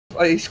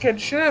Like, he scared the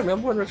shit out of me.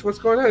 I'm wondering what's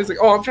going on. He's like,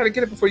 oh, I'm trying to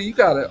get it before you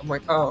got it. I'm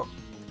like, oh.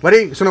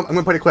 Ready? So no, I'm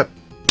gonna play the clip.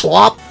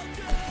 Plop.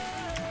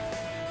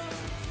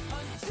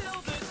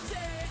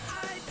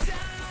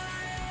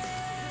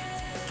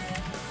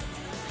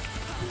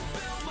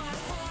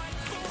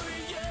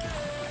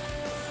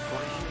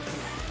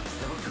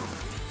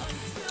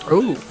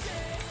 Ooh.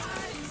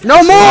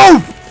 No,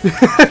 move!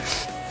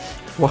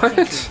 What?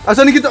 I was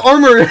trying to get the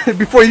armor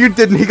before you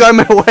did, and he got in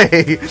my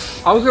way.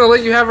 I was gonna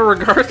let you have it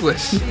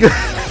regardless.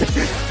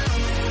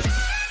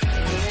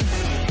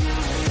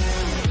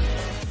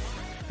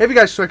 Hey, you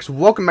guys, Swix,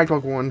 welcome back to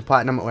One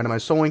Platinum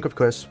Randomized Soul Link with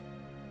Chris.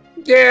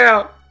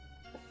 Yeah.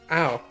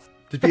 Ow.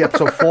 This be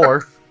episode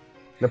 4.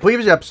 The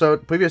previous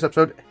episode,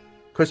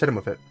 Chris hit him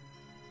with it.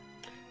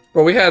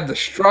 Well, we had the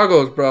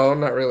struggles, bro.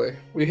 Not really.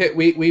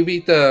 We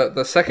beat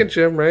the second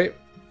gym, right?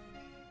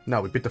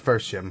 No, we beat the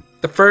first gym.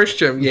 The first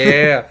gym,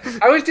 yeah.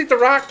 I always think the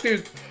rock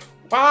dude.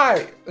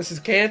 Why? This is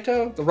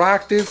Kanto. The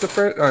rock dude's the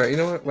first. All right, you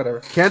know what?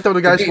 Whatever. Kanto,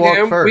 the guys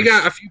walk first. We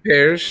got a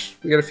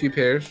few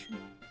pairs.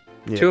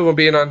 Yeah. 2 of them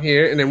being on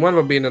here, and then 1 of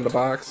them being in the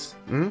box.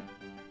 Mm-hmm.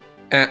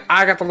 And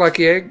I got the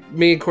lucky egg.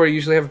 Me and Corey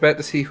usually have a bet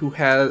to see who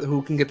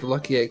can get the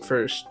lucky egg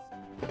first.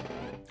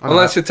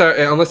 Unless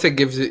it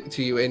gives it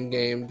to you in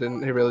game,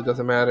 then it really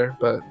doesn't matter.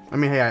 But I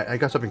mean, hey, I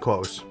got something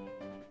close.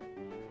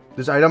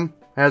 This item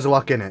has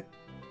luck in it.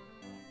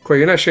 Corey,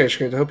 you're not sharing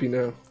screens. I hope you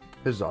know.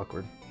 This is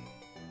awkward.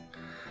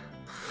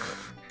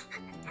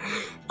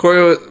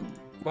 Corey,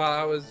 while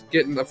I was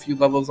getting a few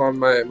levels on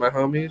my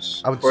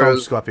homies, I was so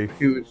scruffy.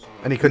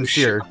 And he couldn't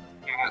see her.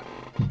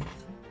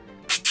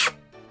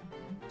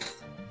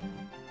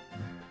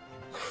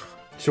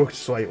 Short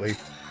slightly.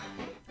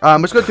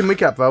 Let's go to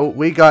recap though.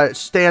 We got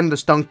Stan the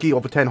Stunky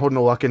over 10 holding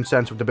the luck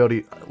incense with the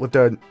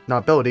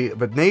ability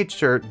but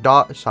nature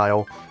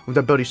docile with the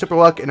ability super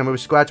luck and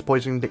remove scratch,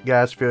 poison,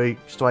 gas, fury,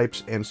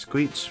 stripes, and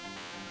squeaks.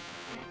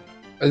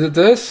 Is it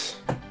this?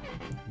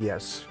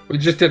 Yes. We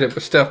just did it,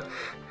 but still.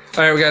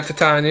 Alright, we got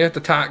Titania, the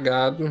Tot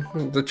God.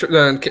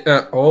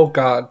 Oh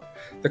god.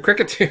 The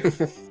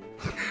Cricketoo.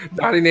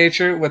 Naughty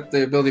Nature with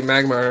the ability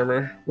Magma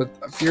Armor. With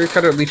Fury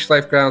Cutter, Leech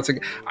Life Grounds.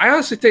 I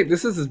honestly think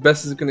this is as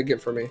best as it's going to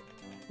get for me.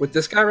 With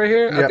this guy right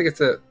here, yep. I think it's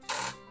it.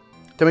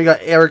 Then we got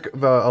Eric,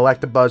 the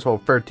Electabuzz,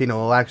 hold 13,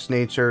 Relaxed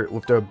Nature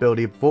with the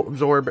ability Volt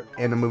Absorb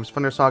and the moves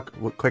Thundersock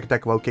with Quick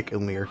Attack, Low Kick,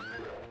 and Leer.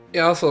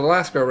 Yeah, also the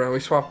last go around we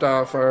swapped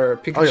off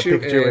our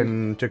Pikachu,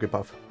 and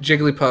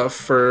Jigglypuff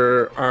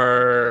for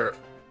our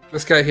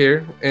this guy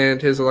here and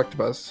his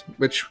Electabuzz,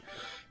 which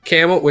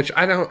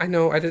I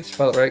know I didn't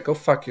spell it right. Go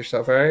fuck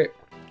yourself, alright?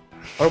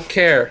 I don't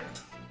care.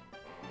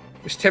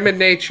 It's Timid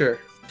Nature.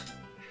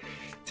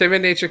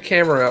 Timid Nature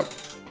camera up.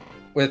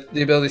 With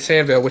the ability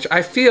Sandveil, which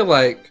I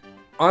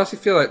honestly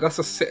feel like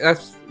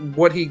that's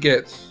what he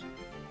gets.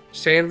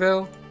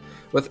 Sandveil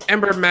with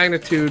Ember,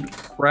 Magnitude,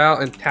 Growl,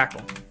 and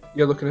Tackle.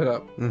 You're looking it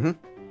up. Mm-hmm.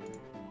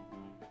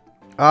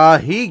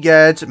 He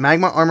gets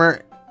Magma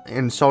Armor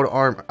and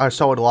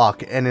Solid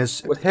Lock, and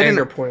his with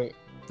Anger Point.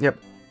 Yep.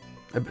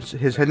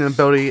 His hidden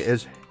ability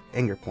is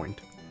Anger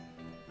Point.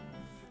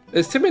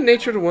 Is Timid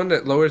Nature the one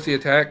that lowers the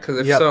attack? Because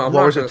if so, I'm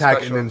lowers not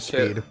attack and then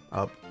speed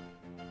up.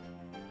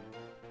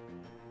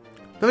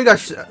 Then we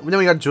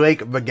got Drake,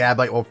 the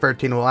Gabite, or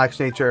 13, Relaxed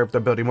Nature with the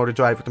ability Motor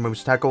Drive with the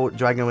moves Tackle,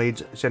 Dragon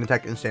Rage, Sand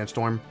Attack, and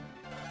Sandstorm.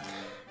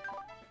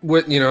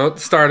 With, the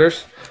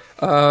starters.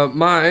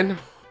 Mine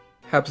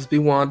happens to be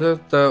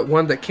Wanda, the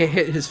one that can't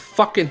hit his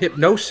fucking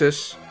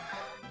Hypnosis.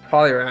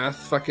 Poliwrath,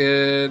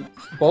 fucking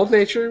Bold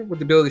Nature with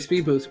the ability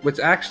Speed Boost, which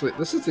actually,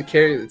 this is the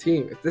carry of the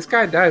team. If this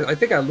guy dies, I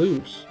think I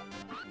lose.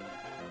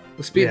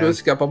 The Speed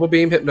Boost, got Bubble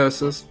Beam,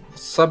 Hypnosis,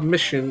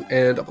 Submission,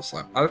 and Double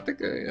Slap. I don't think,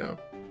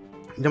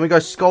 Then we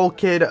got Skull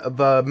Kid,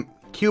 the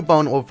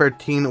Cubone, over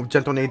 13, with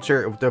Gentle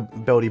Nature, with the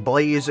ability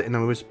Blaze, and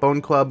then moves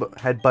Bone Club,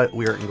 Headbutt,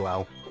 Weir, and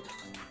Glow.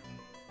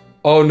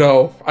 Oh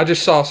no, I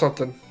just saw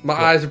something. My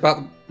eyes are about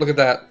to... Look at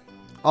that.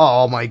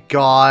 Oh my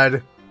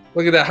god.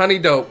 Look at that, Honey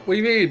Dope. What do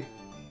you mean?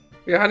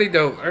 Yeah, Honey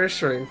Dope, Earth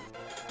Ring.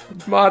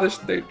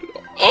 Modest Nature.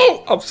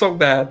 Oh, I'm so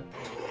mad.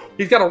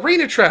 He's got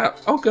Arena Trap.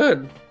 Oh,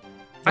 good.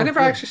 I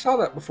never actually saw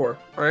that before.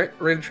 Alright,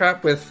 Arena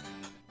Trap with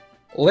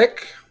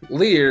Lick,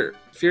 Leer,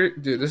 Fury...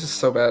 Dude, this is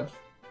so bad.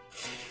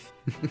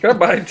 Can I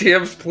buy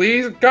TMs,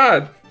 please?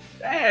 God.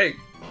 Dang.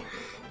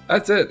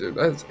 That's it, dude.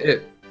 That's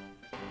it.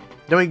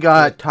 Then we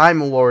got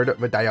Time Lord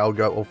with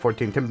Dialga, or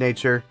 14, Timid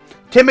Nature.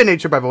 Timid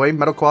Nature, by the way.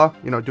 Metal Claw,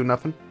 do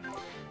nothing.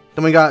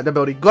 Then we got the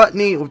ability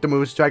Gluttony with the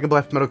moves Dragon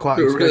Breath, Metal Claw,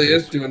 dude, it really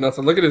is doing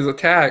nothing. Look at his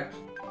attack.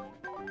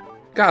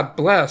 God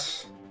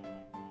bless.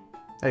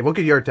 Hey, look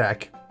at your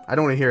attack. I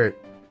don't want to hear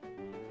it.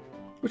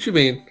 What you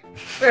mean?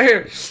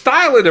 Hey,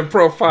 styling and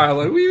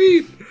profiling. What do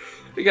you mean?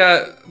 We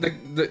got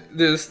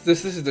this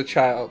is the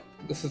child.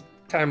 This is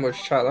Timeless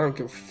Child. I don't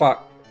give a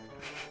fuck.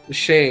 The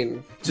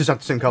Shane. Just not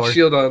the same color.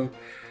 Shield on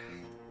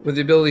with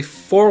the ability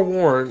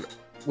Forewarn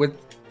with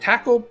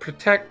Tackle,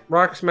 Protect,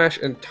 Rock Smash,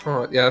 and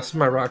Taunt. Yeah, this is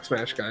my Rock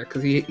Smash guy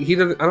because he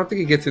doesn't. I don't think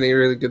he gets any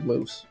really good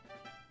moves.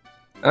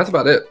 That's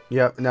about it.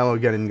 Yep. Now we're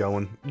getting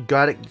going.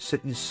 Got it.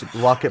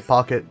 Lock it,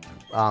 pocket,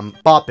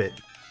 bop it.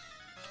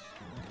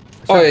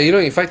 Oh yeah, you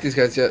don't even fight these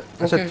guys yet.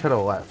 I said to the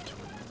left.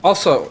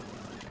 Also,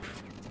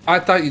 I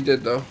thought you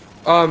did though.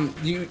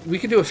 We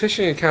could do a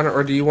fishing encounter,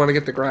 or do you want to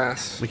get the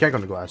grass? We can't go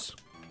in the glass.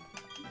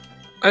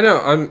 I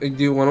know. Do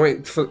you want to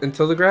wait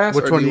until the grass?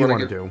 Which or one do you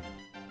want to do?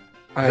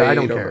 I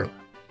don't care. Know.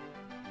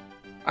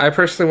 I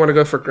personally want to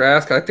go for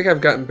grass. 'Cause I think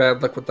I've gotten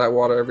bad luck with that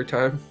water every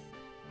time.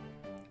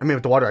 I mean,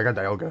 with the water, I got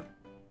Dialga.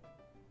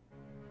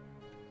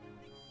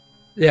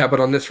 Yeah, but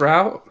on this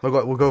route,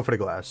 We'll go for the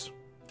glass.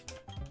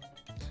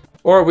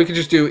 or we could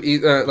just do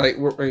like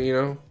you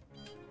know,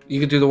 you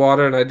could do the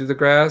water and I do the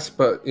grass.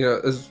 But you know,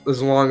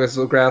 as long as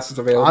the grass is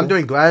available. I'm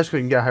doing glass because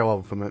you can get a high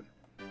level from it.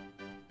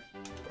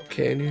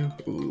 Can you?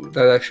 Ooh,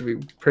 that'd actually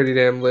be pretty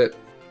damn lit.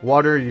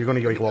 Water, you're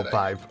gonna go like level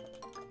 5.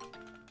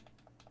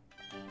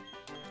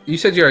 You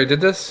said you already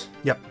did this?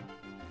 Yep.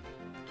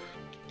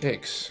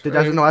 Thanks. Did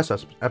that in the last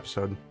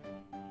episode.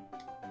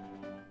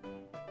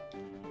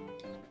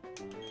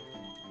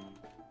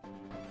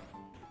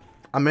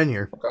 I'm in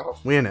here. Oh.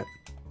 We in it.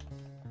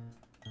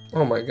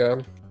 Oh my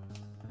god.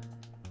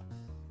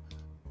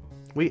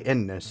 We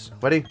in this.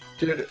 Ready?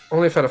 Dude,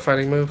 only if I had a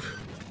fighting move.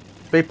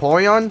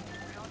 Vaporeon?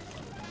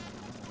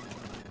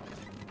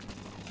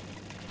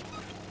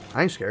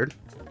 I ain't scared.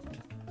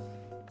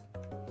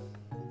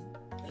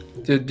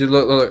 Dude,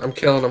 look, I'm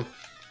killing him.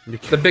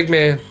 The big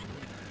man.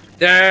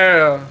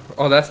 Yeah.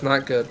 Oh, that's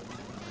not good.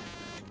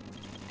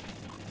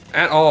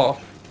 At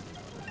all.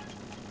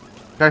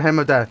 Got him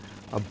with that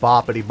a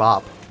boppity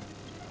bop.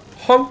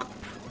 Hunk.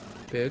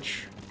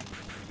 Bitch.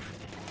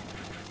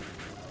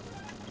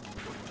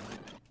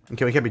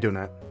 Okay, we can't be doing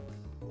that.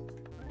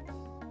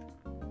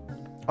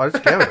 Oh,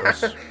 that's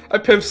Gyarados. I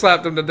pimp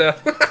slapped him to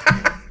death.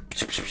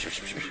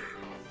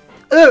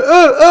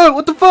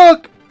 What the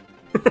fuck?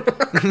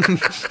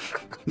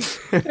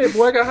 Hey,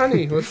 boy, I got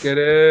honey. Let's get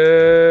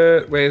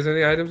it. Wait, is there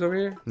any items over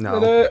here? No.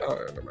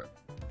 Oh, never mind.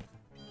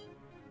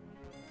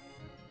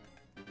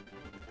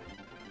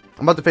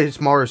 I'm about to face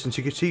Mars since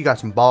you can see you got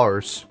some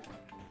bars.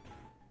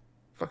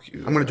 Fuck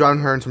you. I'm gonna drown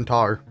her in some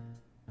tar.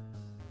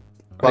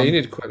 Oh, you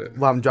need to quit it.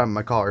 While I'm driving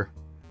my car.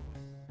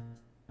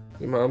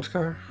 Your mom's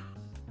car?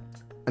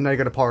 And then I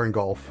got a par in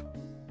golf.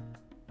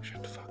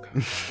 Shut the fuck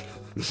up.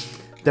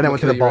 Then I went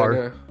to the bar.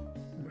 Right now.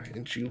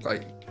 And you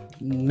like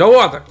no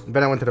other.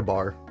 Then I went to the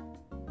bar.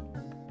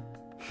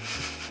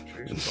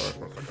 Jesus,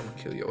 I'm gonna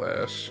kill your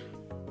ass.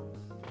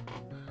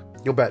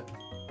 You'll bet.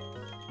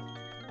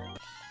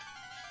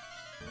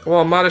 Come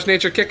on, modest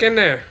nature, kick in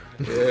there.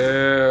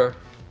 Yeah,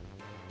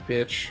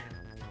 bitch.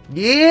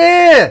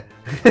 Yeah.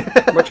 I'm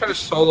gonna try to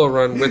solo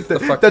run with the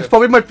fucking... That's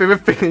probably my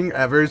favorite thing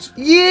ever. Is,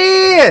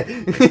 yeah.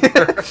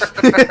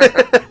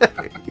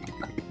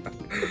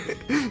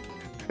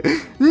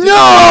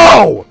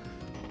 No.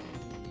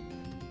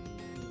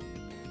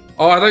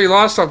 Oh, I thought you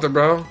lost something,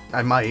 bro.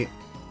 I might.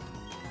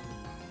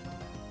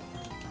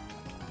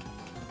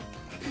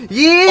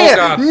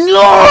 Yeah!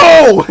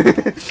 Oh, no!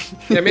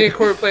 Yeah, me and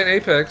Corey were playing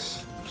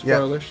Apex.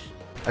 Spoilers.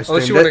 I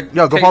Unless you want wanna to...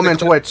 Yo, go take follow the me on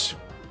clip. Twitch.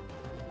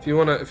 If you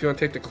wanna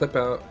take the clip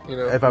out, you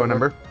know. If I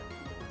remember.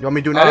 You want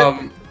me to do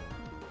that?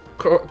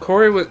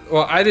 Corey was...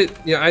 Well, I did...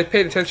 Yeah, I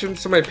paid attention.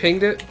 Somebody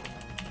pinged it.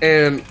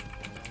 And,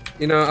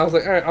 you know, I was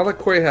like, alright, I'll let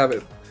Corey have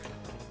it.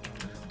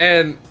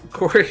 And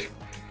Corey...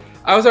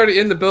 I was already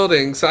in the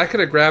building, so I could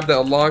have grabbed that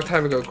a long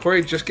time ago.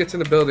 Corey just gets in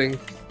the building.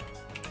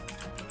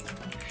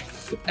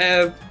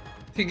 And...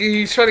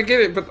 He's trying to get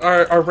it, but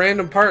our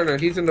random partner,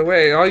 he's in the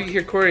way. All you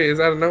hear Corey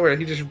is out of nowhere.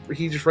 He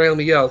just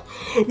randomly yells,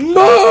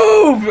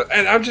 "Move!"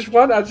 And I'm just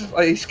wondering,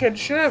 like, he's scared the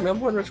shit out of me. I'm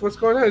wondering what's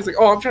going on. He's like,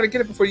 "Oh, I'm trying to get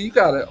it before you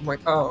got it." I'm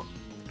like, "Oh."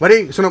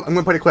 Ready? So no, I'm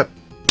gonna play the clip.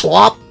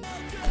 Plop.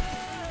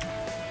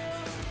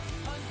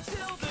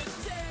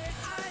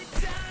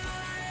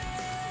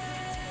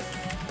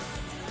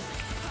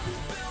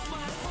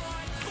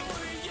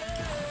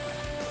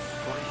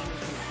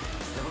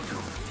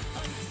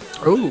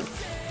 Oh.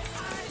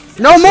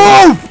 No,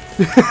 move!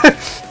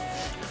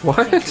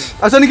 What? I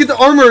was trying to get the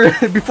armor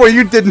before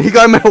you did, and he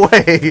got in my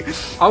way.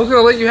 I was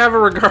gonna let you have it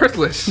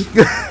regardless.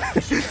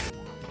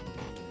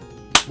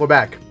 We're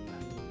back.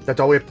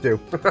 That's all we have to do.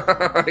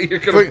 You're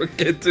gonna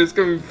forget to. It's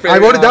gonna be very I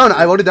wrote it down.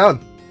 awkward. I wrote it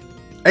down.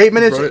 8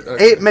 minutes.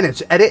 Okay. 8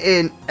 minutes. Edit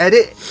in.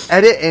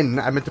 Edit in.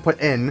 I meant to put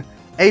in.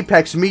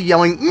 Apex. Me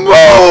yelling,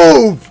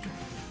 move!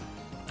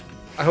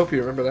 I hope you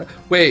remember that.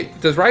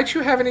 Wait, does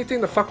Raichu have anything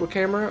to fuck with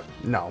camera?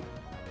 No.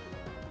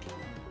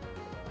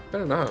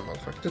 Better not,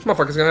 motherfucker. This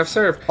motherfucker's gonna have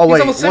serve. Oh, He's wait,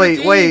 almost wait,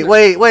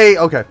 17. wait.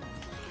 Okay.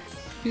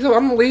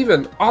 I'm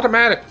leaving.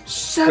 Automatic.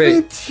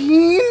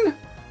 17?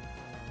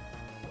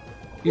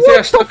 You think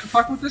I still can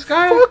fuck with this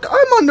guy? Fuck, I'm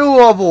on new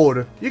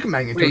level. You can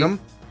bang into Wait. him.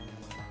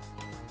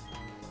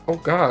 Oh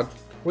god.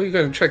 What, are you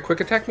gonna try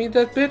quick attack me,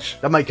 that bitch?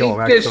 That might kill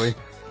him, Eat actually.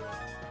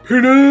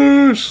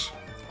 Penis!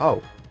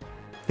 Oh.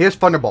 Here's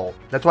Thunderbolt.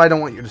 That's why I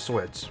don't want you to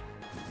switch.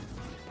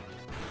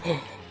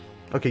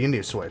 Okay, you need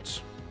to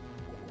switch.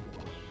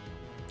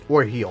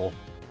 Or heal.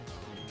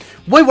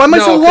 Wait, why am I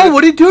so low?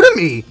 What did he do to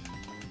me?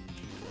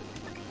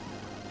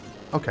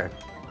 Okay.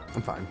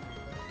 I'm fine.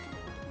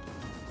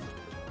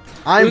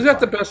 Who's got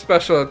the best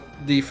special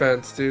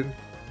defense, dude?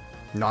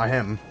 Not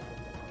him.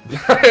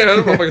 That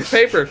motherfucker's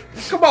paper.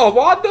 Come on,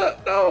 Wanda.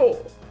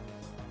 No.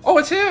 Oh,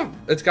 it's him.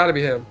 It's got to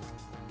be him.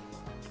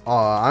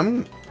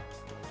 I'm.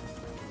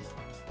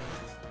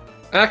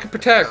 And I can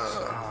protect.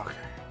 Okay.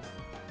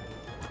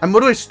 I'm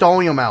literally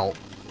stalling him out.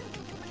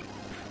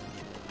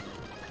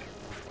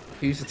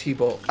 Use the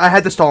T-bolt. I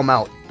had to stall him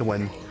out to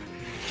win.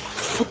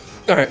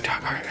 Alright.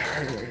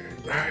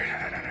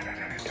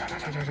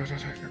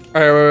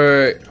 Alright,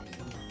 wait.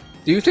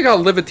 Do you think I'll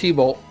live a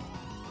T-bolt?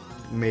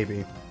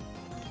 Maybe.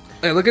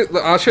 Hey, look at.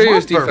 I'll show you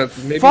his defense.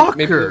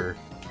 Fucker.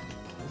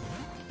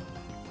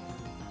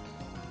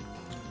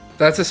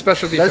 That's a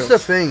special defense. That's the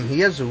thing. He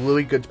has a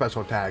really good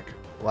special attack.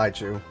 Lied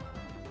to.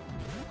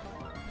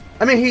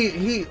 I mean,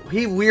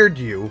 he weird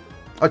you,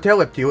 or tail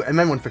whipped you, and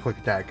then went for quick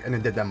attack, and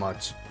it did that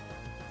much.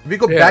 If you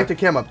go back to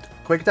cam up,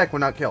 quick attack will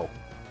not kill.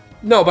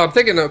 No, but I'm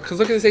thinking though, because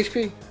look at his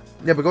HP.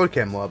 Yeah, but go to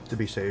cam up to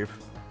be safe.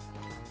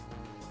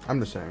 I'm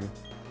just saying.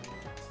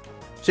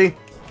 See?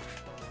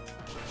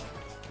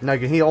 Now you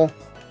can heal.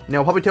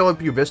 Now probably tail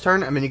whip you this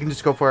turn, and then you can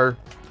just go for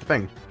a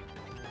thing.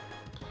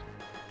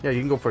 Yeah, you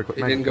can go for a quick.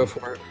 He didn't go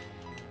for it.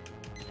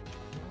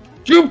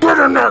 You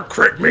better not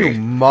crit me! You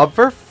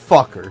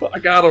motherfucker. I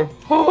got him.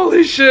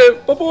 Holy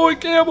shit! My boy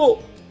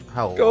Campbell!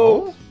 Hello?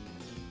 Go!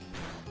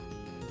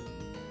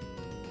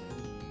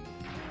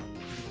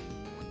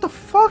 What the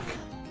fuck?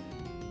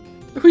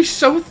 He's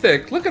so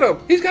thick. Look at him.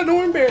 He's got an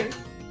oranberry.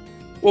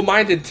 Well,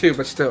 mine did too,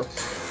 but still.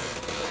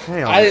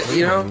 Hey,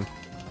 you know,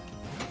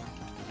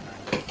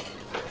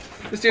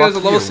 this dude has a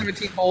level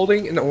 17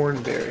 holding and an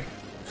oranberry.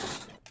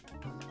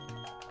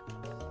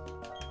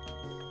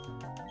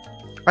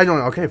 I don't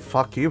know. Okay,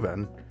 fuck you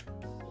then.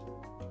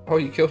 Oh,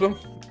 you killed him?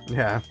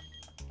 Yeah.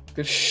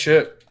 Good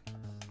shit.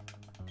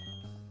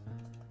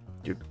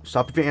 Dude,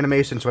 stop with your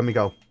animations. Let me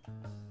go.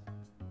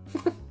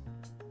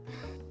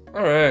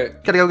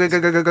 Alright. Gotta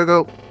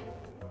go.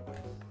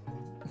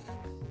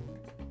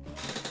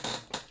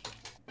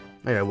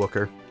 Oh, yeah,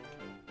 Looker.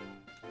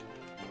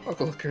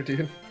 Uncle Looker,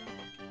 dude.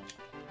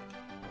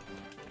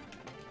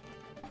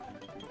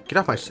 Get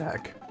off my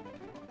sack.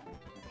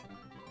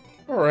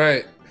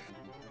 Alright.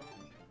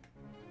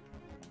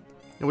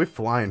 Yeah, we're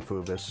flying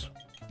through this.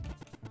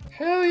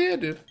 Hell yeah,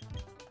 dude.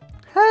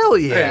 Hell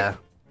yeah.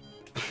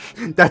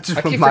 Hey. That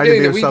just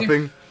reminded me of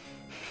something.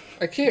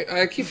 I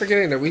keep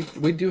forgetting that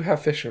we do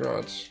have fishing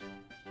rods.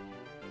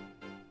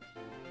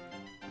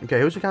 Okay,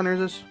 whose counter is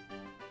this?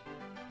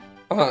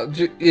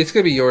 It's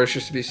gonna be yours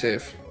just to be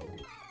safe.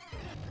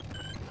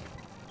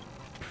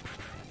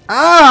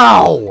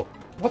 Ow!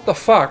 What the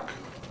fuck?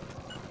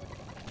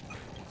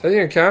 Is that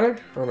your encounter?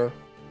 Oh no.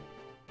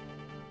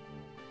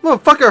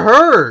 Motherfucker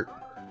hurt!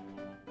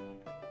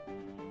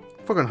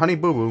 Fucking honey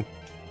boo boo.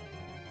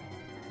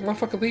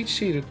 Motherfucker leech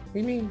cheated. What do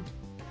you mean?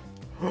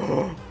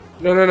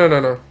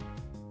 No.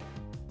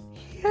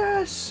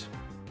 Yes!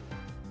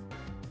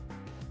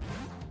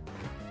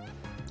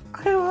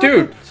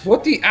 Dude,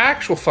 what the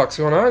actual fuck's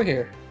going on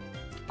here?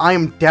 I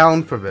am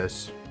down for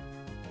this.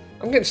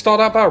 I'm getting stalled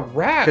out by a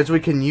rat. Because we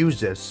can use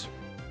this.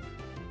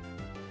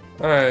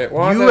 Alright,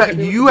 well,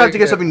 you have to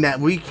get something that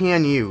we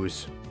can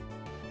use.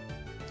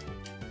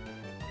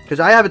 Because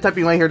I have a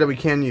typing right here that we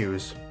can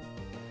use.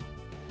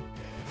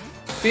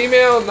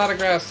 Female, not a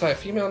grass type.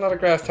 Female, not a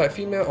grass type.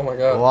 Female, oh my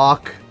god.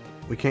 Lock.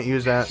 We can't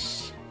use that.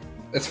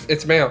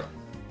 It's male.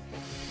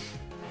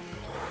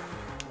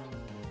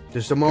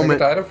 Just a moment.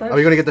 Are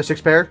we going to get the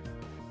 6 pair?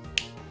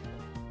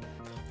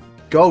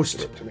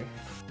 Ghost.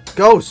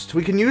 Ghost.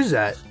 We can use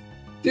that.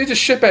 Dude,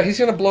 just shit back. He's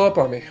going to blow up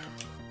on me.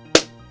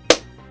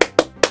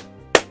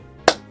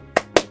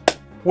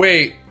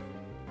 Wait.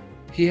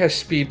 He has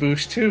speed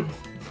boost too.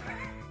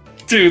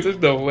 Dude, there's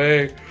no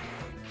way.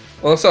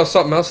 Unless that was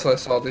something else that I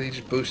saw that he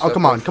just boosted. Oh,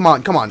 come on. Come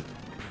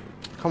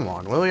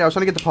on, Lily. I was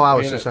trying to get the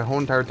paralysis the whole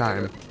entire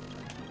time.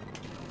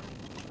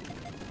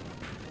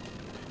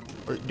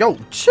 Yo,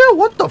 chill.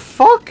 What the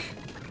fuck?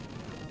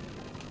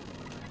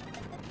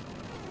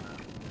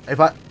 If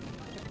I...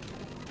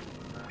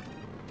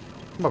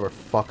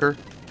 Motherfucker.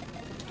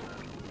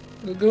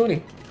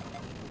 Lagoony.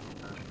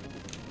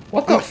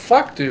 What the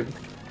fuck, dude?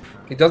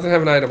 He doesn't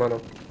have an item on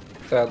him.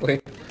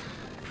 Sadly.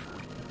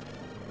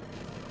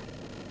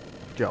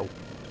 Yo.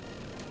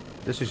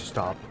 This is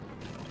stop.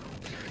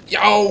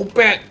 Yo,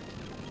 bet!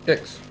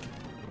 X.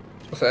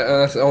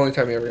 That's the only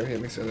time you're ever gonna hear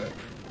me say that.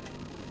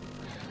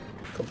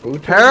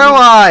 Kabuto?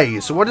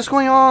 Paralyze! What is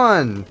going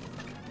on?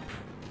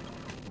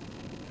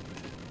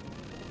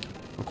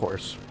 Of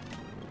course.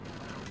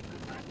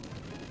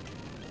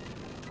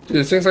 Dude,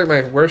 this thing's like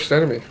my worst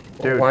enemy.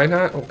 Dude. Why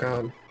not? Oh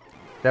god.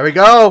 There we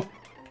go!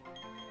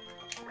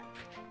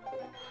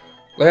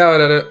 Layout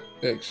edit.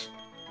 X.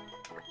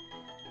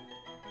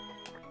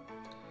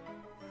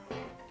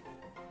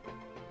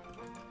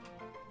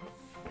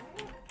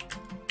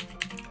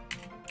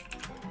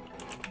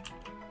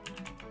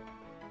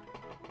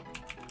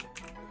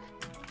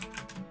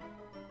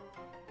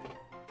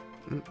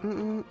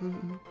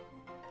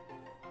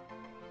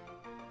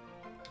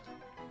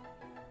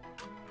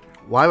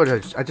 Why would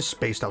I just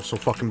spaced out so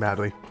fucking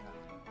badly?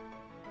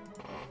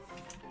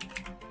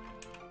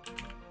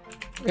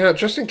 Yeah,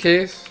 just in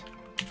case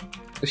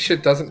this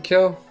shit doesn't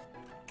kill.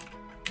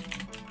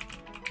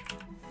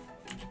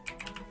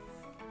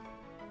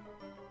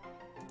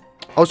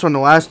 Also, in the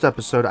last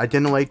episode, I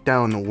didn't lay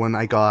down when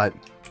I got...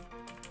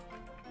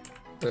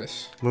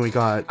 Nice. When we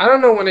got... I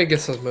don't know when it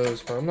gets those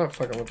moves, but I'm not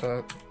fucking with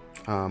that.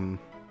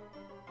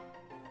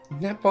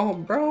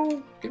 Netball,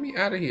 bro. Get me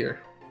out of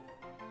here.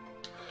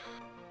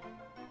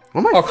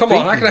 What am I Oh, come on.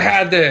 I thinking? could have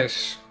had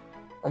this.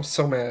 I'm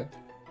so mad.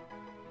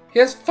 He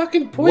has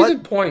fucking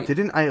poison point.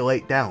 Didn't I lay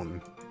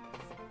down?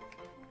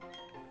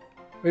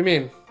 What do you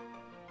mean?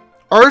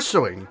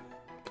 Ursuing.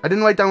 I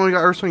didn't lay down when we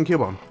got Ursuing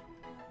Cubone.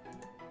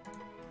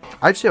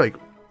 I'd say like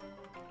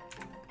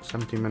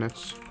 17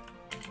 minutes.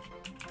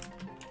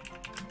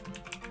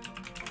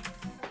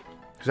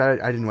 Because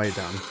I didn't lay it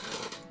down.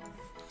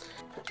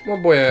 Come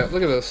on, boy.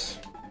 Look at this.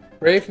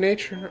 Brave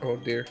nature. Oh,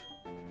 dear.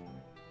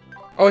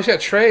 Oh, he's got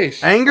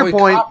trace. Anger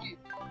point.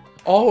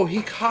 Oh,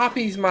 he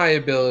copies my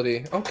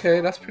ability. Okay,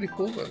 that's pretty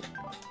cool then.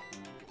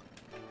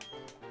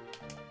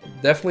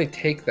 Definitely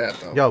take that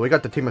though. Yo, we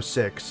got the team of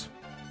 6.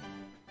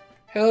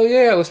 Hell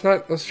yeah! Let's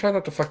try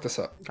not to fuck this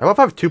up. I love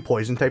I have 2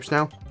 poison types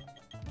now.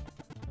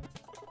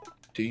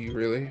 Do you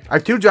really? I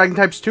have 2 dragon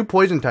types, 2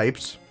 poison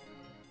types.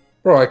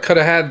 Bro, I could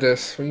have had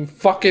this. What do you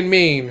fucking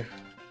mean?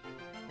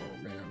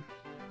 Oh man.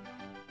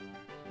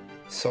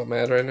 So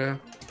mad right now.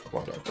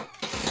 Come on, dog.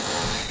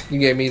 You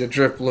gave me the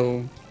Drift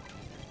Loom.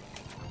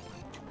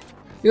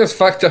 You know it's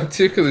fucked up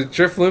too, because the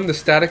Drift Loom, the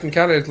static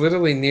encounter, is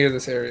literally near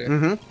this area.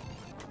 Mm-hmm.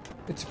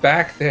 It's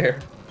back there.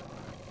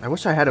 I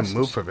wish I had a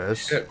move for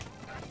this. Shit.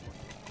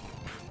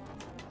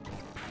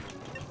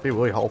 Be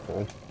really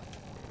helpful.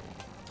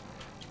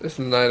 There's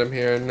an item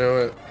here, I know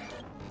it.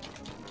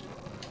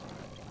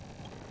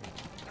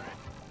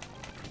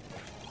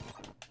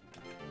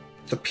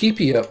 The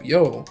PP up,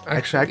 yo.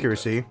 Extra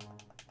accuracy.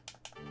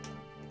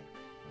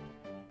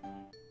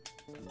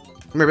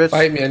 Come here, bitch.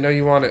 Fight me, I know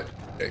you want it.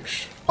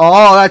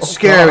 Oh, that's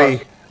scary.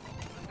 God.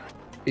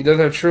 He doesn't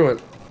have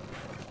truant.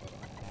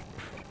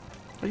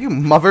 Are you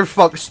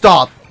motherfucker?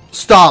 Stop!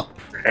 Stop!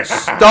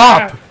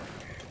 Stop!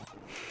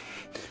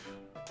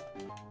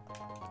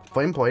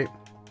 Flame plate.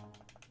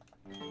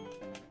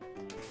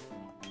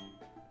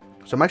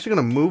 So I'm actually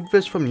gonna move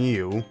this from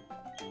you.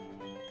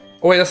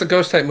 Oh wait, that's a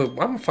ghost type move.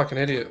 I'm a fucking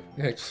idiot.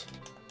 Thanks.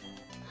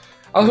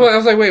 I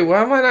was like, wait,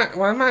 why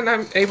am I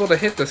not able to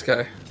hit this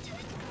guy?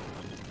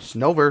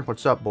 Snover,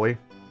 what's up, boy?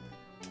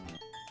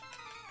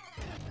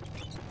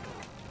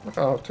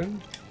 Oh,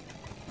 dude.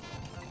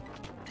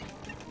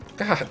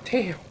 God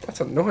damn, that's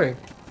annoying.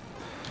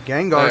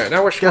 Gengar. Alright,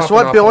 now we're Guess swapping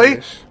what, off Billy? on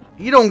these.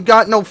 You don't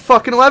got no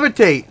fucking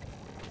levitate.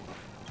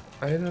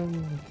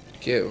 Item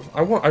give.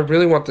 I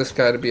really want this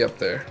guy to be up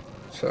there.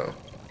 So,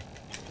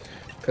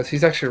 because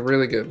he's actually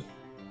really good.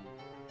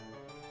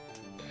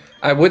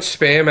 I would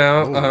spam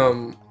out.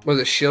 Ooh. Was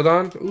it shield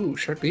on? Ooh,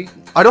 sharp beak.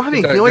 I don't have any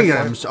Is that a healing good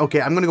items.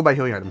 Okay, I'm gonna go buy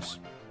healing items.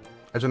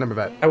 As a number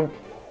bet. Oh,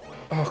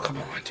 come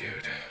on,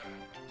 dude.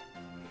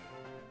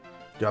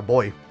 Yeah,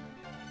 boy.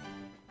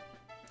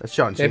 That's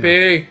John Cena.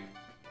 Maybe.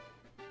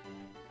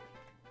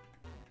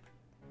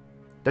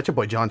 That's your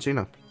boy John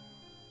Cena.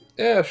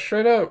 Yeah,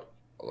 straight up.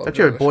 That's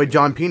your boy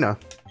John Pena.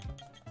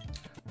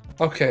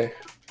 Okay.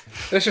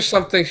 There's just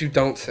some things you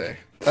don't say.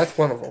 That's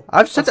one of them.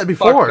 I've said that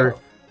before.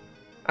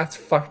 That's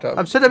fucked up.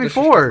 I've said that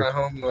before. My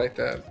home like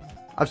that.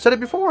 I've said it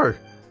before.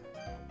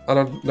 I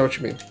don't know what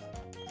you mean.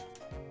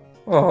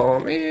 Oh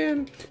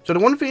man. So the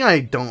one thing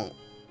I'm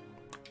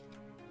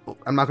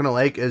not gonna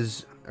like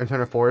is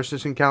Eternal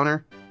Forest's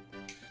encounter.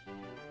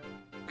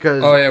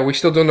 Because oh yeah, we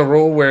still doing the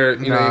rule where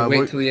you know you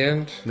wait till the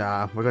end.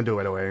 Nah, we're gonna do it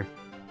right away.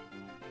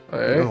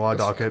 Alright. We're gonna raw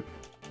dog it.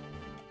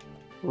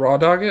 Raw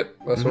dog it?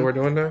 That's what we're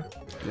doing now?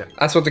 Yeah.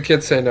 That's what the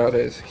kids say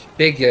nowadays.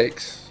 Big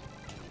yikes.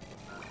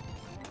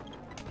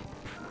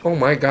 Oh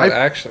my god,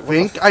 actually. What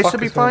think the I fuck should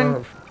be is going fine.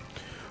 on?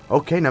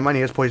 Okay, never mind.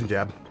 He has poison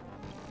jab.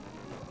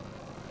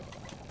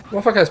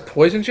 Motherfucker has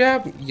poison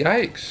jab?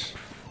 Yikes.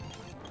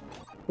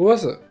 Who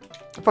was it?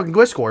 A fucking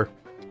Gliscor.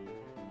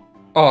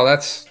 Oh,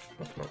 that's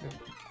not me.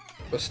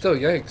 But still,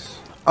 yikes.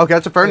 Okay,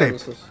 that's a fair name.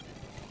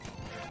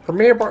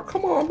 Premier bar.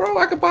 Come on, bro.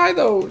 I could buy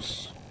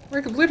those.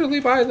 I could literally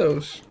buy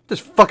those.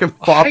 Just fucking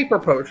A bob. hyper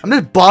potion. I'm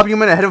just bobbing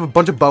him in the head of a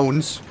bunch of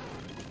bones.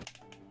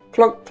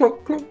 Clunk,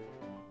 clunk, clunk.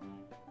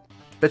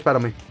 Bitch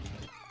battle me.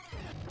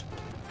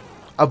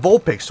 A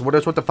Vulpix. What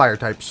is with the fire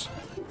types?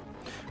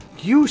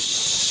 You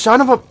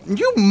son of a...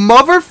 You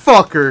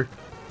motherfucker!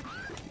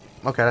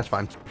 Okay, that's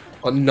fine.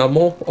 A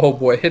Nummel? Oh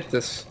boy, hit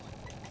this.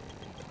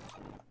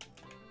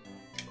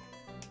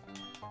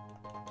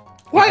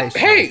 What? Nice.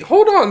 Hey,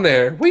 hold on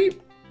there.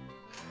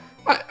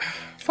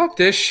 Fuck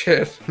this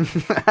shit.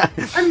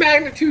 I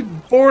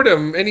magnitude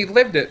boredom and he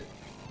lived it.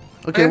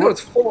 Okay, I know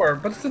it's 4,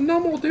 but it's a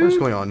Nummel, dude. What's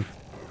going on?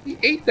 He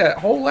ate that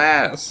whole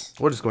ass.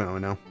 What is going on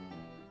right now?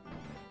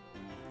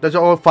 There's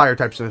all fire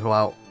types in this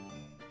out.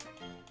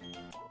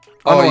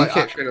 Oh, you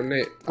can't train him,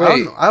 Nate.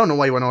 Wait, I don't know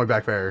why you went all the way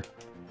back there.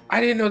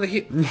 I didn't know that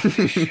he...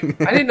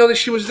 I didn't know that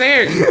she was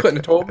there. You couldn't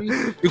have told me.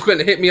 You couldn't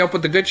have hit me up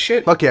with the good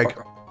shit. Fuck yeah.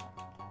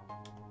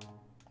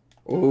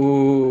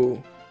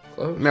 Ooh.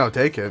 Close. May I'll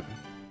take it.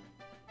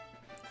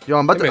 Yo,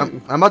 I'm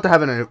about to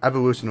have an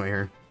evolution right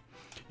here.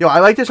 Yo, I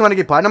like this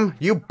Renegade Platinum.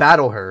 You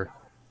battle her.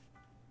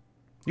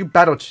 You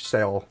battle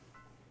Sail.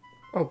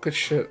 Oh, good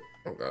shit.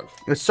 Oh god.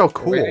 It's so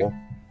cool.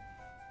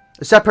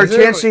 Except her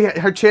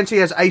Chansey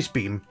has Ice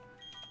Beam.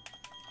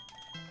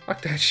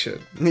 Fuck that shit.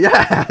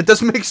 Yeah, it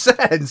doesn't make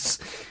sense.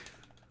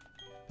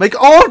 Like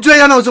all of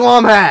Drayano's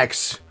alarm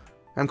hacks.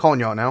 I'm calling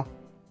you out now.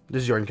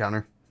 This is your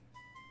encounter.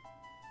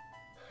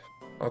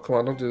 Oh, come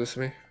on, don't do this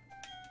to me.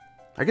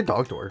 I can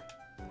talk to her.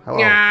 Hello.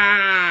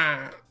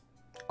 Yeah.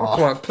 Oh,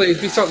 come on, please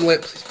be something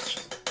lit.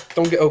 Please.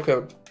 Don't get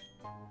O-code.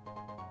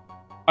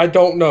 I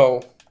don't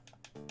know.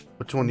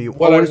 Which one do you?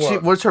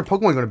 What's her Pokemon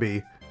going to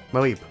be?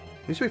 Maleep.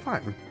 You should be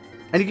fine.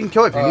 And you can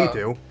kill it if you need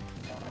to.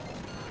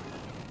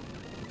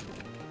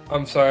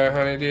 I'm sorry,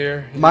 honey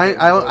dear. Mine,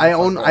 I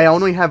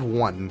only have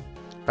one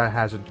that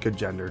has a good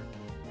gender.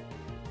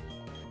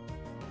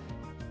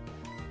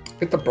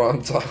 Get the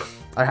bronze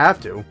off. I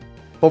have to.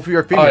 Both of you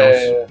are females.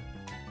 Oh, yeah.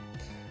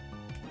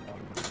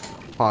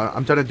 Hold on,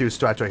 I'm trying to do a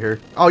stretch right here.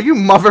 Oh, you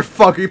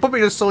motherfucker! You put me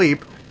to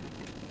sleep.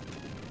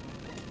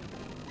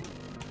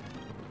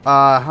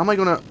 How am I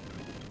gonna?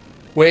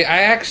 Wait,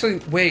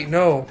 wait,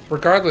 no.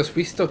 Regardless,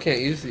 we still can't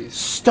use these.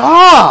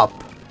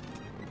 Stop!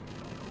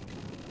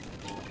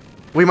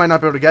 We might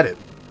not be able to get it.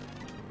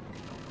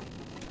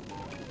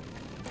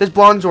 This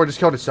Blonzor just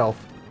killed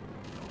itself.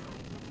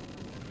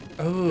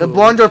 Oh, the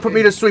Blonzor put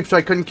me to sleep so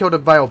I couldn't kill the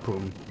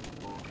Vileplume.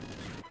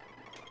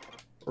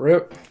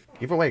 Rip.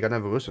 Either way, I got an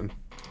evolution.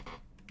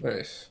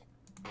 Nice.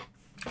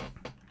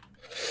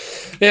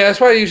 Yeah, that's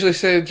why I usually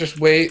say just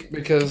wait,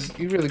 because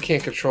you really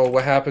can't control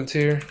what happens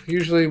here.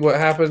 Usually what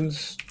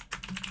happens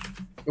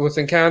with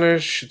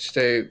encounters should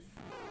stay...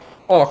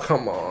 Oh,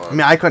 come on. I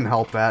mean, I couldn't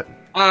help that.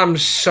 I'm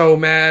so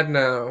mad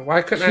now.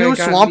 Why couldn't I have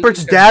gotten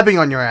Swampert's dabbing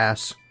on your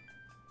ass.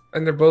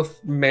 And they're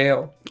both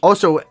male.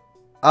 Also,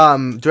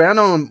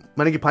 Drayano and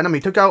Renegade Platinum, he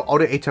took out all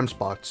the HM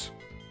spots.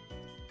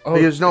 Oh,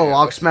 there's no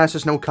lock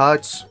smashes, no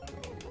cuts.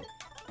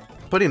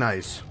 Pretty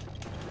nice.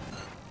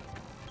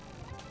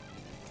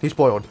 He's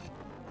spoiled.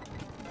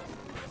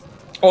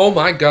 Oh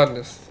my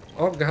goodness.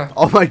 Oh god.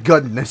 Oh my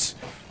goodness.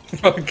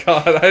 Oh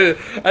god. I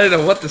didn't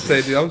know what to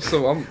say, dude. I'm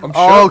shook.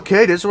 Oh,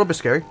 okay, this is a little bit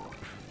scary.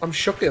 I'm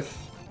shooketh.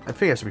 I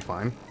think I should be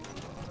fine.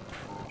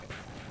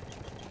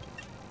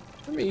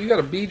 I mean, you got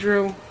a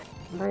Beedrill?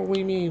 Bro, what do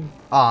you mean?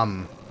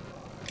 Well,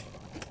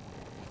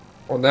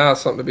 now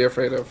it's something to be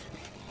afraid of.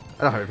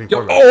 I don't have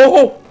anything for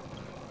Oh!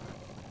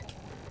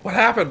 What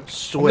happened?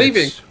 I'm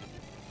leaving.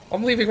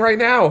 I'm leaving right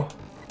now.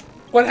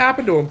 What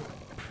happened to him?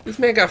 This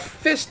man got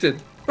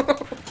fisted.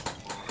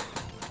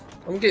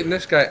 I'm getting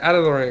this guy out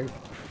of the ring.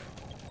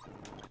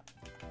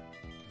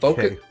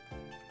 Focus. Okay.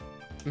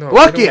 No.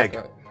 Lucky egg.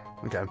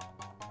 Okay.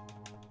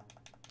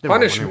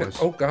 Punishment.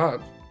 Oh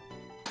god.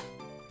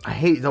 I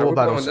hate double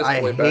battles.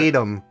 I hate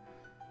them.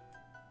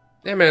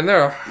 Yeah, man,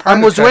 they're. I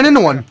almost went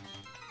into one.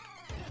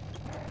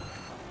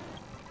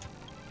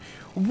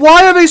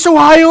 Why are they so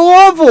high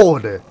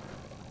leveled?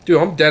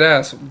 Dude, I'm dead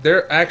ass.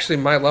 They're actually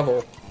my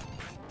level.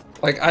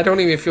 Like, I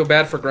don't even feel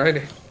bad for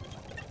grinding.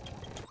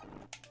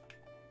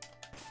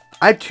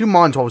 I have 2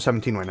 Mons level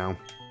 17 right now.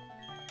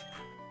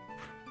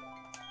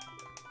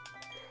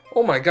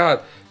 Oh my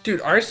god.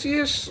 Dude,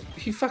 Arceus,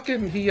 he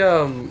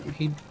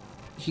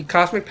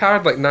cosmic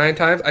powered like 9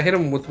 times. I hit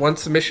him with 1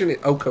 submission, it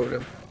O-coded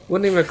him.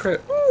 Wasn't even a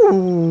crit.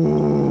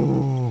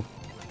 Ooh.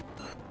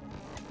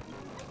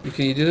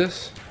 Can you do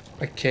this?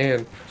 I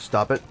can.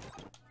 Stop it.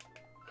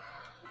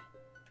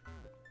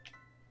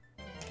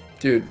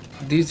 Dude,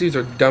 these dudes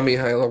are dummy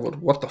high leveled.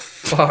 What the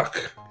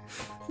fuck?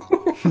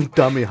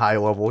 Dummy high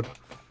leveled.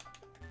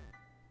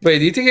 Wait,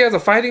 do you think he has a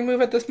fighting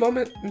move at this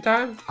moment in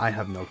time? I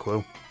have no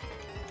clue.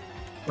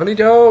 Honey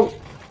dough.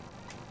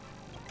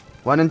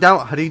 When in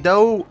doubt, honey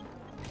dough.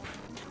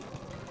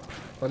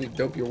 Honey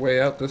dope your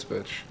way out this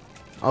bitch.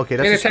 Okay,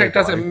 that's Main attack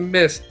doesn't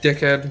miss,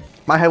 dickhead.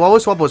 My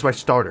lowest level is my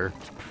starter.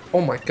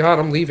 Oh my god,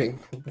 I'm leaving.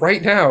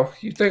 Right now.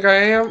 You think I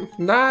am?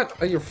 Not?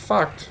 Oh, you're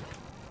fucked.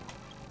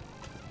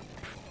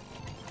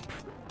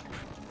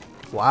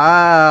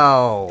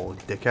 Wow,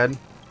 dickhead.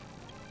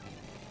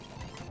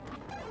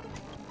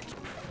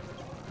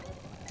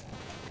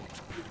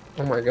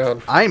 Oh my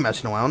god. I ain't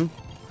messing around.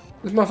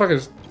 This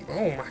motherfucker's...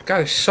 Oh my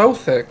god, he's so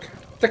thick.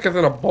 Thicker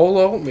than a bowl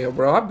of oatmeal,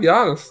 bro. I'll be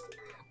honest.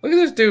 Look at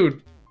this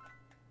dude.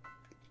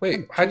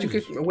 Wait, how'd you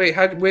get... Wait,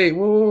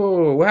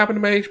 whoa. What happened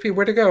to my HP?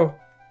 Where'd it go?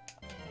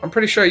 I'm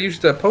pretty sure I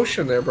used a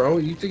potion there, bro.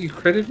 You think you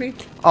critted me?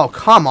 Oh,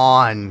 come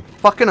on.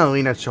 Fucking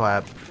Alina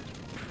slap.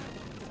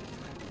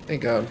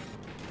 Thank god.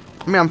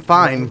 I mean, I'm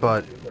fine,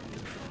 but...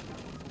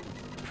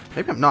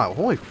 Maybe I'm not.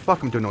 Holy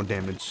fuck, I'm doing no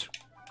damage.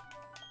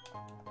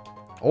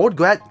 Old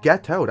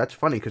Gateau. That's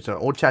funny, because the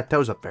old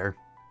Chateau's up there.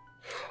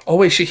 Oh,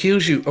 wait, she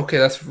heals you. Okay,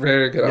 that's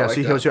very good. Yeah,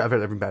 she heals you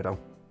every battle.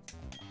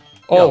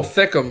 Oh, yo.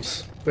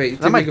 Thickums. Wait, you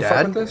think we can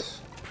fuck with this?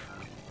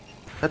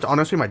 That's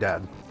honestly my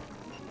dad.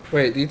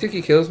 Wait, do you think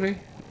he kills me?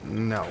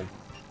 No.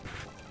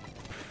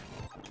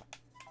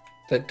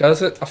 That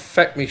doesn't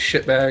affect me,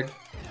 shitbag.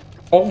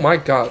 Oh my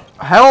god.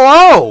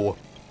 Hello!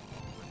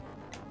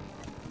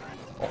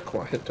 Oh,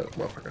 come on, hit that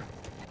motherfucker.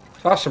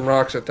 Toss some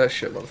rocks at that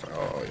shit, motherfucker.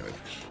 Oh,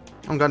 yikes.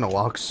 I don't got no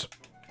locks.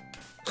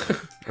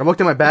 I looked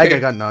in my bag, Okay. I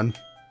got none.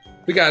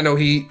 We got no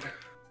heat.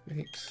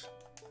 Thanks.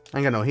 I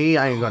ain't got no heat,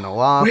 I ain't got no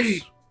locks.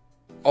 Wait.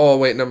 Oh,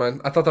 wait, never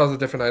mind. I thought that was a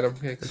different item.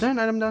 Yikes. Is there an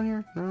item down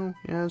here? No,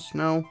 yes,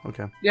 no,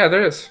 okay. Yeah,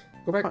 there is.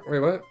 Go back. Wait,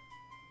 what?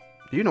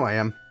 You know I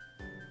am.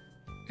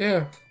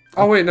 Yeah.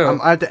 Oh, wait, no. I'm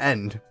at the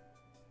end.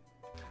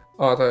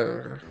 Oh, I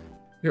thought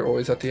you're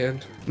always at the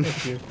end.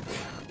 Thank you.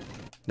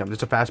 No, I'm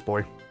just a fast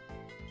boy.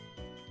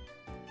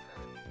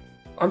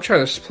 I'm trying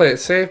to just play it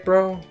safe,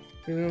 bro.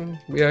 You know,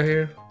 we out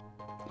here.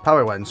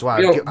 Power weapons. Wow,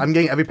 Yo. I'm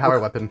getting every power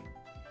weapon.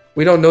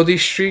 We don't know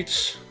these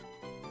streets.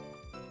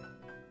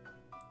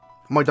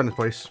 I'm already done this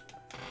place.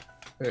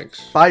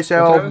 Thanks. Bye, What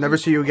Sal. time is Never it?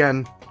 see you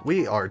again.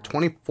 We are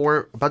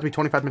 24, about to be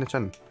 25 minutes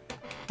in.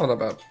 Oh, not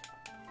bad.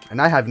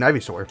 And I have an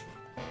Ivysaur.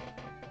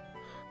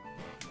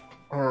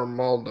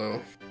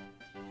 Armaldo.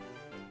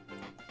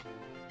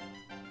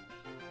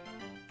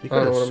 You I could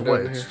don't have know what I'm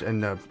doing switched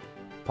in the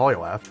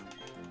Polylaugh.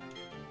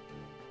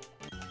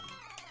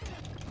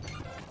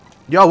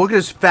 Yo, look at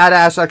this fat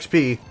ass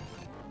XP.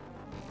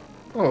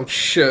 Oh,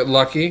 shit,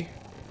 Lucky.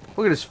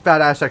 Look at this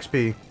fat ass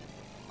XP.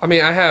 I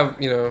mean, I have,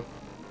 you know...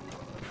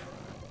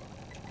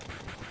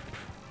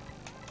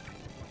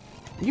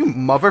 You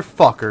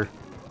motherfucker.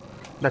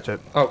 That's it.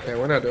 Okay,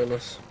 we're not doing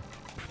this.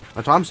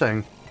 That's what I'm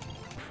saying.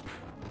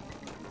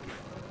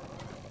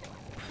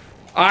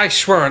 I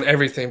swear on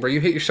everything, bro. You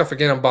hit yourself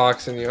again, I'm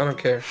boxing you. I don't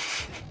care.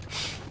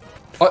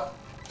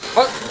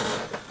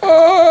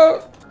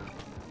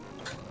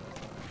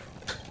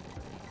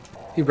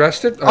 He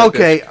rested? Oh,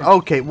 Okay, bitch.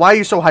 okay. Why are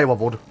you so high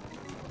leveled?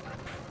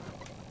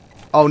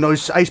 Oh no,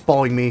 he's ice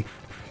balling me.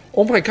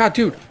 Oh my god,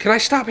 dude. Can I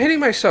stop hitting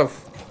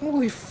myself?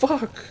 Holy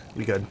fuck.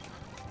 We good.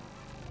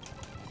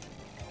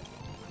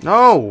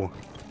 No!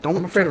 I'm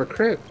Don't. afraid of a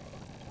crit.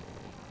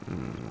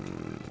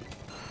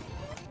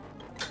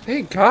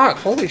 Hey god,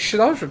 holy shit,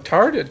 I was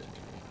retarded.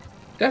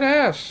 Dead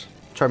ass.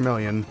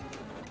 Charmeleon.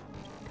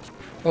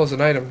 Oh, it's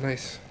an item.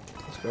 Nice.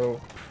 Let's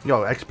go.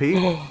 Yo, XP?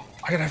 Oh,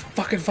 I got a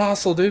fucking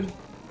fossil, dude.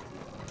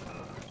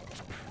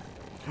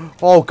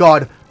 Oh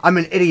god, I'm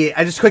an idiot.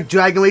 I just clicked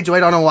Dragon Rage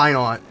right on a line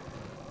on it.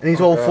 And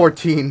he's Oh, level God.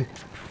 14.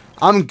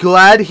 I'm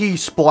glad he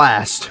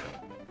splashed.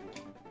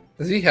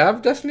 Does he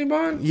have Destiny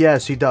Bond?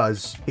 Yes, he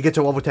does. He gets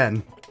to level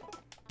 10.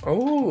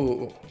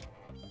 Oh.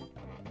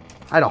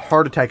 I had a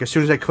heart attack as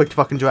soon as I clicked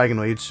fucking Dragon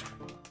Rage.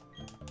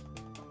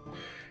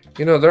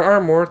 You know, there are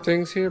more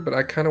things here, but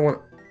I kind of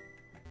want...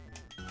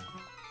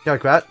 You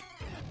like that?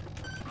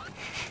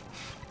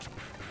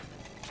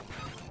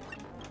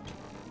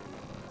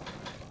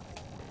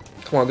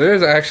 Come on,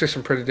 there's actually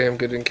some pretty damn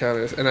good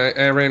encounters. And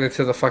I ran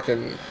into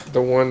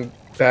the one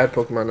bad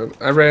Pokemon.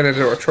 I ran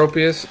into a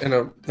Tropius and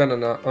a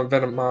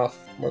Venomoth,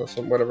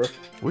 whatever.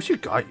 Wish you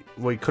got.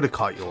 Well, you could have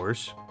caught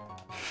yours.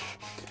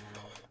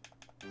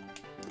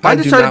 I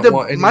Mine do not decided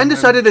want any mine of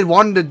decided it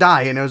wanted to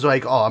die, and it was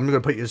like, oh, I'm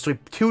gonna put you to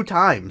sleep 2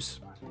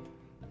 times.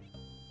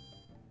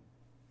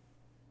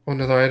 Oh,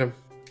 another item.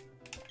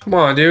 Come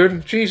on,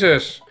 dude.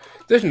 Jesus.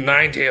 There's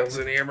Ninetales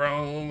in here,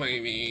 bro. What do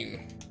you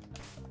mean?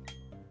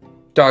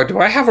 Dog, do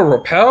I have a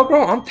repel,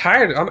 bro? I'm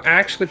tired. I'm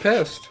actually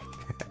pissed.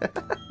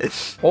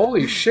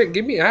 Holy shit.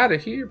 Get me out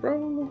of here,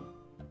 bro.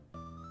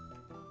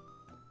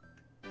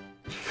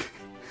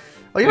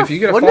 Oh, yeah. If you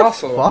get a when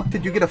fossil. the fuck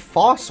did you get a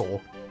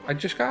fossil? I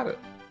just got it.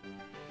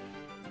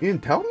 You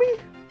didn't tell me?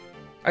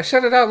 I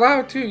said it out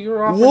loud, too. You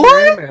were off on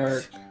What? your anime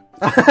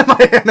arc.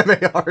 My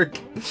anime arc.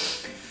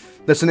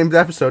 That's the name of the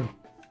episode.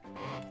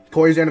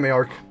 Corey's anime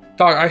arc.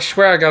 Dog, I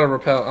swear I got a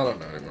repel. I don't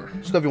know anymore.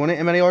 Stuff, you want an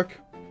anime arc?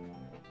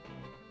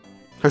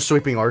 Her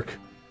sweeping arc.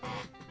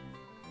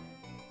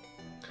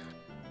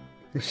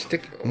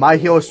 Stick. My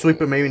Hero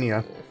Sweeper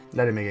Mania.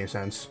 That didn't make any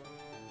sense.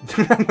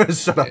 I'm gonna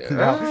shut up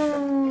now.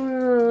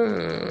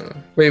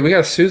 Wait, we got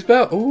a Sue's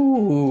belt?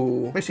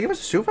 Ooh. Wait, she gave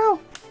us a Suval?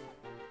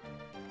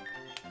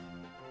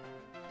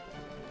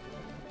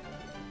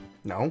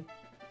 No.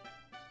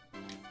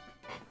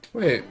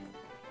 Wait.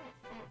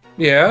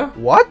 Yeah?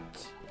 What?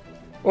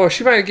 Well,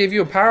 she might have gave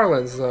you a power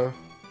lens, though.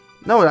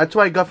 No, that's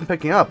what I got from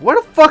picking up. Where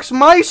the fuck's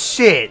my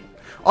shit?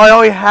 Oh, I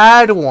already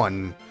had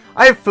one.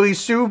 I have 3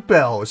 soup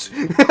bells. I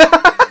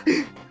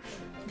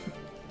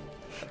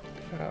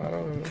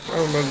don't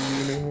remember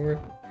you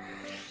anymore.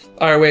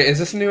 Alright, wait, is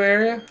this a new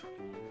area?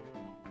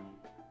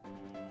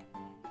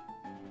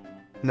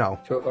 No.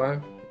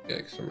 205? Yeah,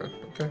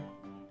 okay.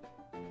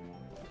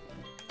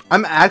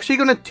 I'm actually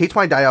gonna teach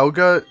my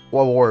Dialga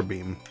Aurora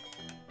Beam.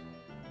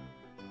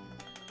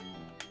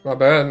 Not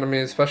bad. I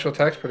mean, special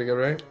attack's pretty good,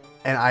 right?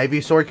 And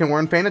Ivysaur can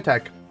learn Feint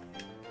Attack.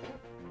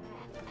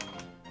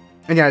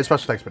 And yeah, his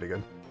special attack's pretty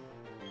good.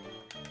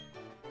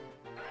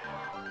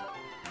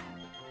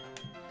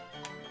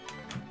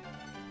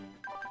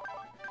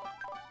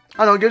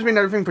 I don't know, it gives me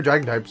another thing for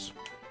Dragon types.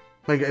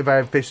 Like, if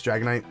I face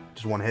Dragonite,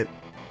 just 1 hit.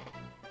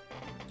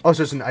 Oh, so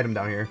there's an item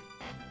down here.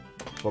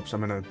 Whoops,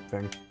 I'm in a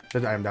thing.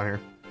 There's an item down here.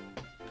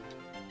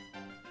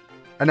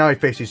 And now I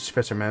face these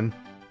fishermen.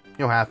 You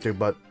don't have to,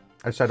 but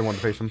I decided I wanted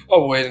to face them.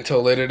 I'll wait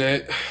until a later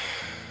date.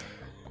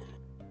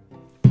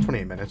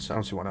 28 minutes, I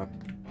don't see why not.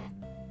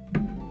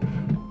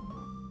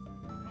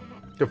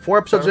 The 4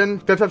 episodes in.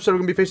 5th episode, we're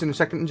going to be facing the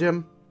second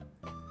gym.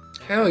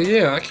 Hell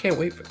yeah, I can't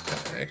wait for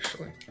that,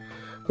 actually.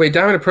 Wait,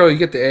 Diamond and Pro, you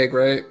get the egg,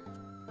 right?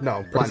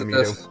 No, Platinum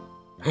you do.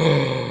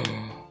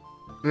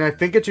 And I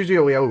think it's usually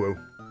a Leolu.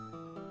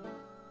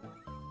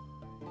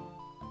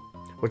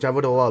 Which I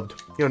would have loved.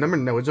 You know, remember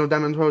no original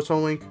Diamond Pro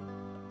Soul Link?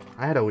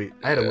 I had a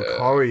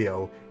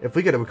Lucario. If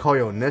we get a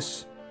Lucario in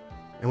this,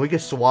 and we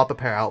could swap a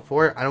pair out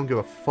for it, I don't give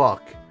a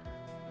fuck.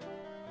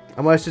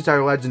 Unless it's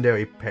our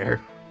legendary pair.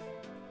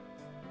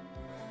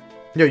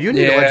 Yo, you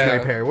need a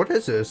legendary pair. What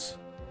is this?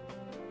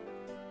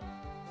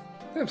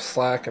 I'm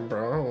slacking,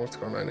 bro. I don't know what's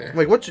going on here.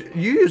 Like,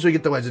 you usually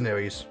get the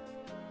legendaries.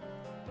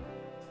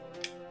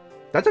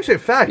 That's actually a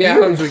fact. Yeah,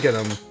 you usually get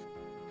them.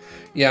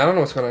 Yeah, I don't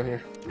know what's going on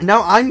here.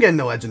 Now I'm getting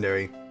the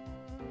legendary.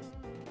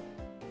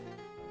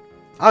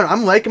 I don't know,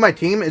 I'm liking my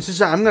team. It's just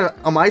that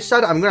on my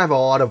side, I'm gonna have a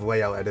lot of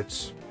layout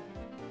edits.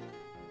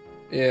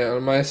 Yeah,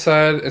 on my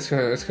side, it's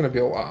gonna be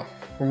a while.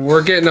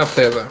 We're getting up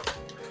there though.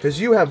 Cause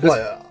you have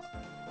what,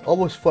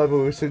 almost 5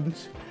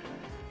 evolutions.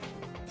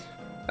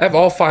 I have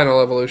all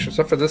final evolutions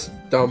except for this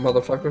dumb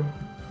motherfucker.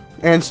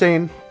 And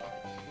Sane.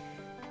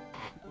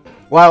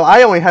 Wow,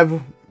 I only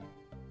have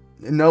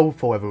no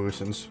full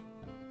evolutions.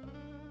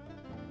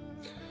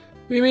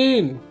 What do you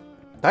mean?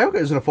 Dioka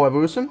isn't a full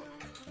evolution.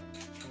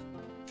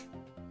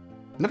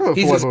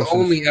 He's his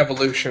only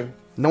evolution.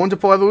 No one's a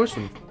full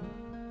evolution.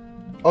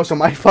 Oh, so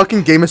my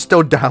fucking game is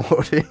still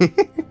downloading.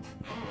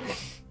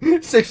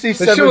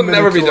 67 This shit will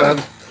never be left.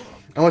 done.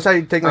 Unless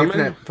I take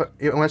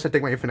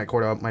my infinite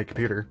cord out my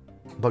computer,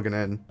 plug it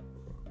in.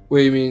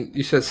 Wait, you mean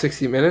you said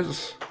 60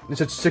 minutes? It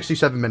said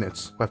 67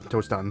 minutes left until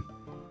it's done. All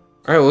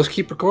right, well, let's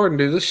keep recording,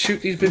 dude. Let's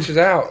shoot these bitches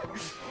out.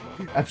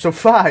 Episode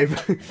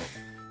 5. Well,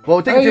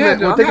 we'll take a few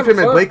minutes. We'll take a few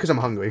minutes break because I'm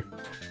hungry.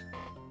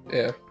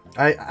 Yeah.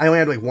 I only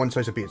had like 1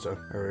 slice of pizza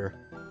earlier.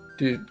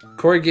 Dude,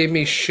 Corey gave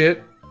me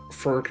shit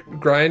for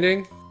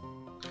grinding.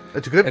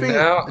 It's a good thing.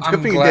 Now it's a good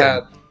I'm thing glad.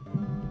 you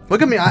did.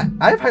 Look at me. I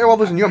have higher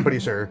levels than you. I'm pretty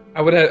sure.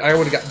 I would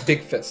have got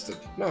big fisted.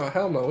 No,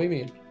 hell no. What do you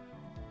mean?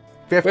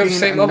 15 we have the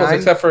same levels 9?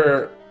 except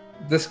for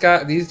this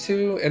guy, these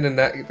two, and then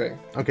that thing.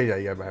 Okay, yeah,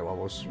 you have higher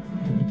levels.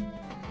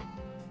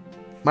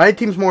 My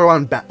team's more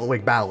on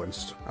like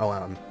balanced.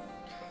 I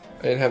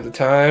didn't have the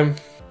time,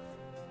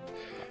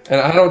 and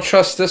I don't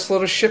trust this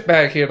little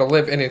shitbag here to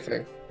live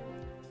anything.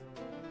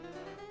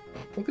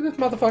 Look at this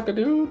motherfucker,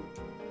 dude.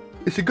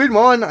 It's a good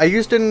one. I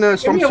used it in the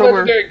Storm Give me a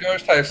Silver. legendary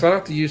ghost type, so I don't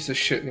have to use this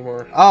shit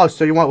anymore. Oh,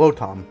 so you want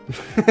Lotom?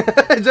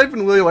 Is that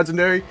even really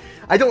legendary?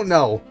 I don't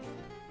know.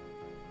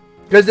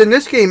 Because in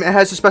this game, it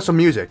has a special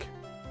music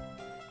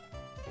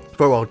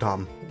for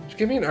Lotom. Just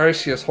give me an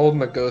Arceus holding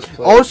the ghost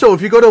plate. Also,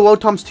 if you go to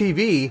Lotom's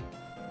TV,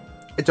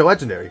 it's a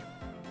legendary.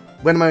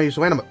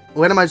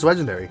 Randomized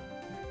legendary.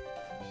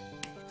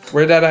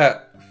 Where that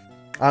at?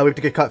 We have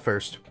to get cut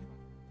first.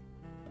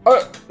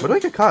 Where do I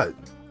get cut?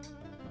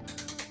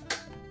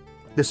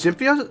 Does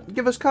Cynthia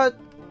give us cut?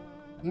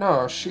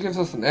 No, she gives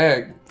us an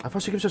egg. I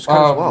thought she gives us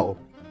cut as well.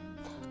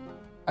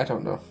 I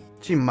don't know.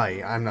 She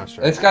might. I'm not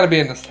sure. It's got to be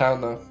in this town,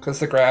 though, because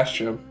the grass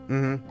gym.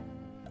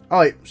 Mm-hmm.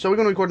 Alright, so we're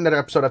going to record another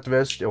episode after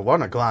this. Yo, we're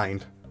on a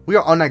grind. We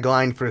are on a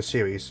grind for the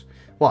series.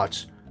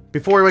 Watch.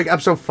 Before like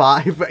episode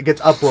 5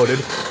 gets uploaded,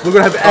 we're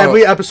going to have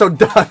every episode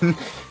done.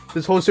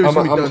 This whole series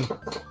will be done.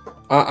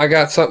 I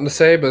got something to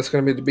say, but it's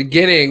going to be the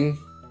beginning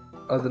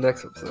of the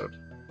next episode.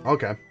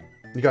 Okay.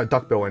 You got a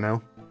duck bill right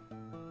now.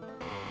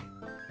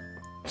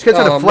 This guy's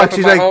trying to flex.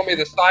 He's like, homie,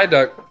 the side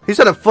duck. He's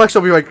trying to flex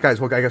over here. Like, guys,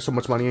 look, I got so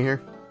much money in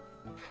here.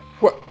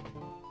 What?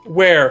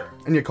 Where?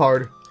 In your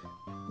card.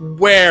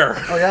 Where?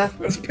 Oh yeah.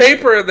 There's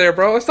paper in there,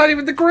 bro. It's not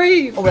even the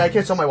green. Oh wait, I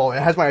can't sell my wallet.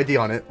 It has my ID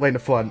on it, right in the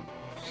front.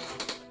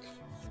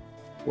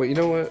 Wait, you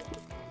know what?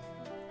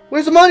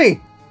 Where's the money?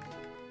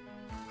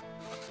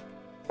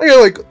 I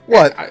got like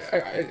what? $8.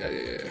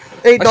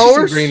 I see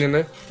some green in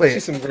there. Wait. I see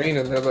some green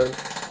in there. Like...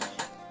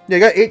 Yeah, I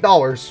got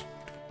 $8.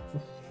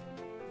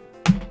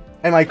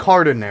 And my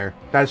card in there.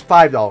 That's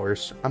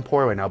 $5. I'm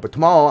poor right now, but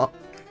tomorrow,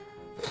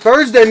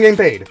 Thursday, I'm getting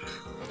paid.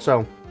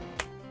 So,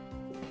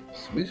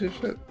 sweet as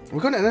shit. We're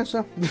going to end this,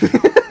 so.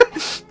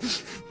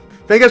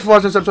 Thank you guys for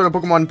watching this episode of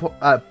Pokemon,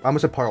 I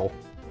almost said Pearl.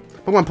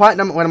 Pokemon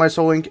Platinum, Randomized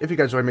Soul Link. If you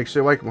guys enjoy, make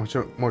sure you like, more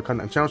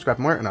content on the channel, subscribe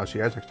for more, and I'll see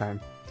you guys next time.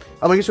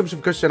 I'll link you to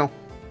the channel.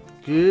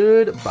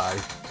 Goodbye.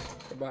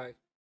 Bye.